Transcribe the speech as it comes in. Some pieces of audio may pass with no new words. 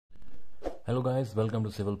Hello guys, welcome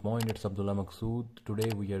to Civil Point. It's Abdullah Maqsood.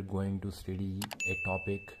 Today we are going to study a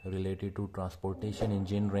topic related to transportation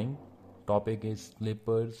engineering. Topic is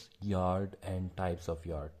slippers, yard and types of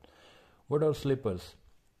yard. What are slippers?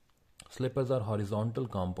 Slippers are horizontal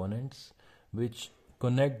components which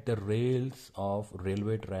connect the rails of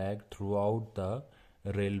railway track throughout the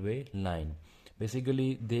railway line.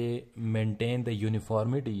 Basically, they maintain the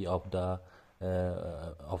uniformity of that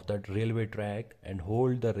railway track and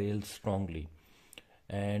hold the rails strongly.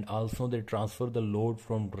 And also they transfer the load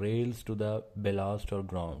from rails to the ballast or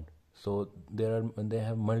ground. So they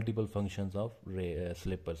have multiple functions of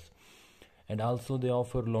slippers. And also they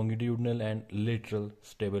offer longitudinal and lateral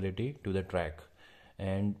stability to the track.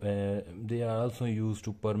 And they are also used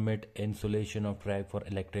to permit insulation of track for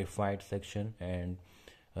electrified section and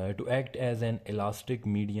to act as an elastic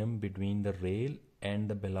medium between the rail and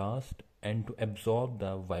the ballast and to absorb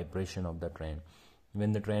the vibration of the train.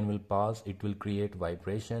 When the train will pass, it will create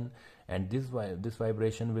vibration, and this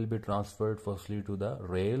vibration will be transferred firstly to the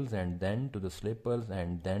rails and then to the slippers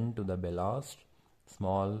and then to the ballast,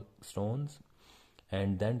 small stones,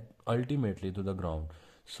 and then ultimately to the ground.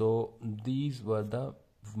 So these were the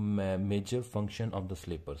major function of the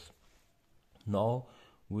slippers. Now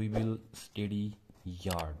we will study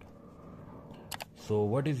yard. So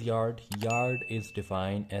what is yard? Yard is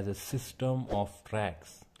defined as a system of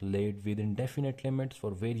tracks laid within definite limits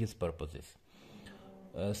for various purposes.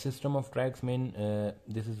 System of tracks mean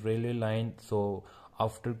this is railway line. So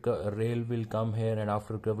after rail will come here, and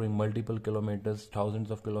after covering multiple kilometers,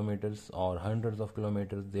 thousands of kilometers or hundreds of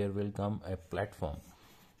kilometers, there will come a platform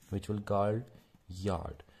which will called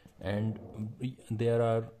yard. And there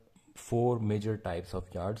are four major types of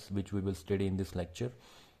yards which we will study in this lecture.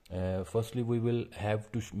 Firstly, we will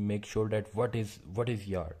have to make sure that what is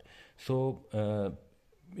yard. So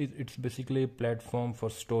it's basically a platform for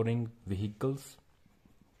storing vehicles.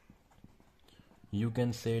 You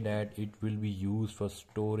can say that it will be used for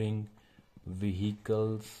storing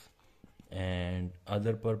vehicles, and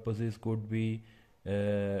other purposes could be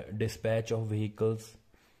dispatch of vehicles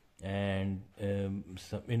and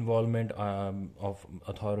some involvement of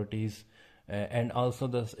authorities. And also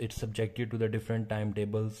it's subjected to the different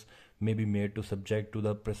timetables, may be made to subject to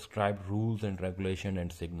the prescribed rules and regulation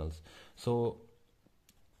and signals. So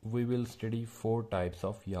we will study four types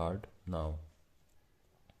of yard now.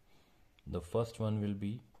 The first one will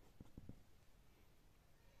be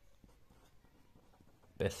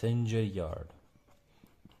passenger yard,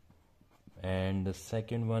 and the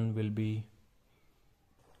second one will be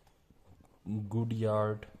good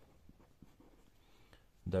yard.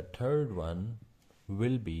 The third one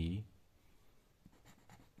will be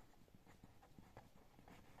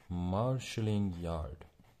marshalling yard,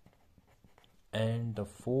 and the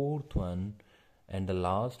fourth one and the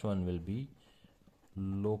last one will be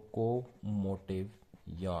locomotive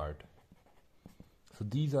yard. So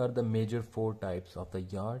these are the major four types of the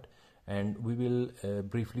yard, and we will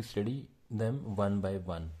briefly study them one by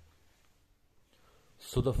one.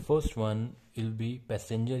 So the first one will be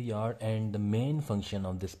passenger yard, and the main function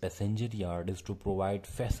of this passenger yard is to provide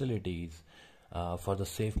facilities for the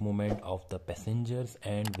safe movement of the passengers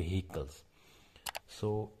and vehicles.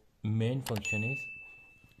 So main function is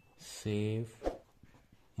safe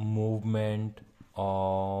movement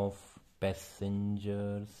of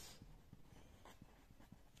passengers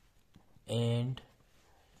and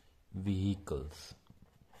vehicles.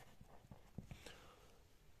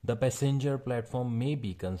 The passenger platform may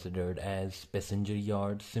be considered as passenger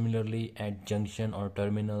yard. Similarly, at junction or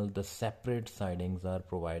terminal, the separate sidings are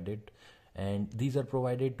provided, and these are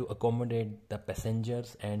provided to accommodate the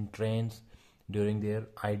passengers and trains during their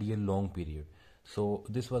ideal long period. So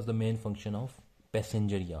this was the main function of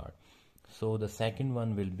passenger yard. So the second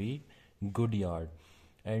one will be good yard,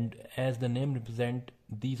 and as the name represents,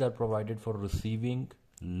 these are provided for receiving,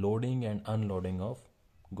 loading and unloading of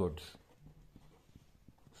goods.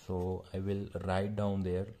 So I will write down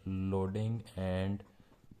there loading and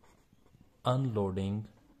unloading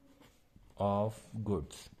of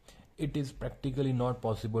goods. It is practically not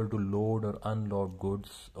possible to load or unload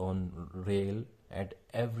goods on rail at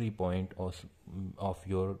every point of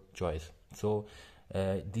your choice. So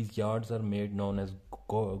these yards are made known as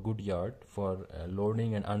good yard for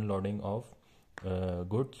loading and unloading of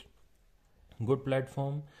goods. Good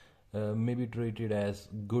platform may be treated as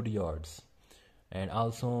good yards, and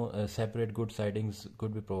also separate good sidings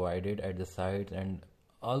could be provided at the sides. And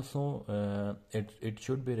also it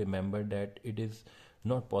should be remembered that it is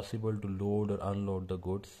not possible to load or unload the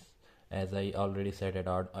goods, as I already said, at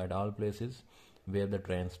all places where the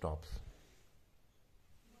train stops.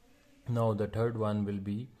 Now the third one will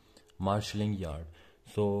be marshalling yard.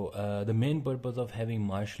 So the main purpose of having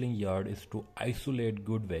marshalling yard is to isolate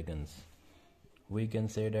good wagons. We can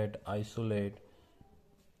say that isolate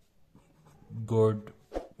good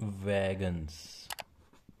wagons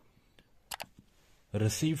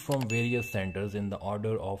received from various centers in the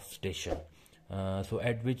order of station, so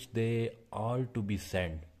at which they are to be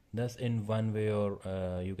sent. Thus, in one way or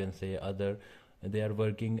you can say other, they are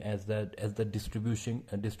working as the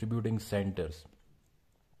distributing centers.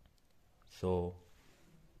 So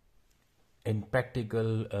in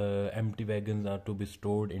practical, empty wagons are to be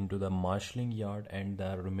stored into the marshalling yard, and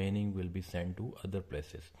the remaining will be sent to other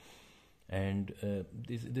places. And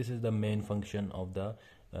this is the main function of the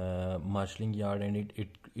marshalling yard, and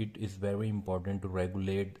it is very important to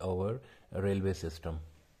regulate our railway system.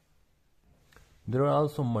 There are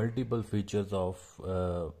also multiple features of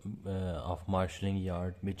marshalling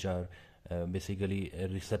yard, which are basically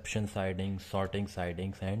reception sidings, sorting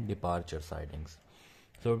sidings, and departure sidings.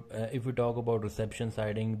 So if we talk about reception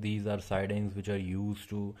siding, these are sidings which are used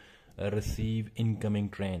to receive incoming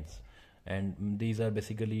trains, and these are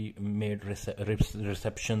basically made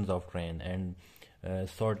receptions of train. And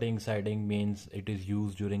sorting siding means it is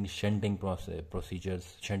used during shunting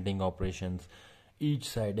procedures, shunting operations. Each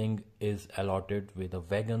siding is allotted with the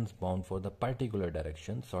wagons bound for the particular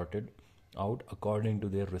direction, sorted out according to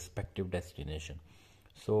their respective destination.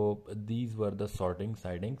 So these were the sorting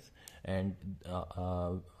sidings, and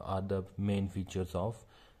are the main features of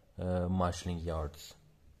marshalling yards.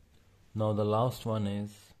 Now the last one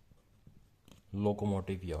is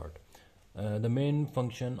locomotive yard. The main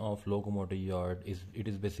function of locomotive yard is it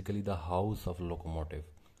is basically the house of locomotive.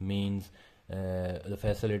 Means the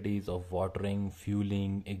facilities of watering,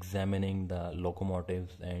 fueling, examining the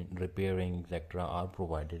locomotives, and repairing, etc., are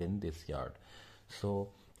provided in this yard. So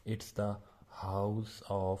it's the house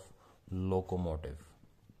of locomotive.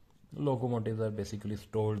 Locomotives are basically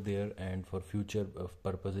stored there, and for future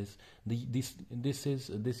purposes,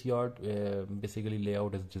 this yard basically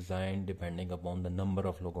layout is designed depending upon the number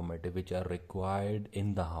of locomotives which are required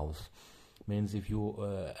in the house. Means if you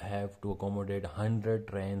have to accommodate 100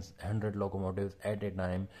 trains, 100 locomotives at a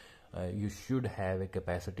time, you should have a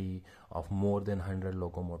capacity of more than 100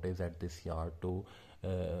 locomotives at this yard to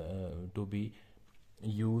be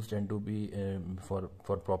used and to be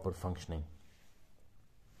for proper functioning.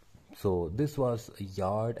 So this was a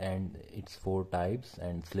yard and its 4 types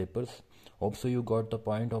and slippers. Hope so you got the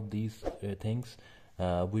point of these things.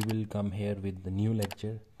 We will come here with the new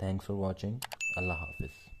lecture. Thanks for watching. Allah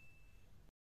Hafiz.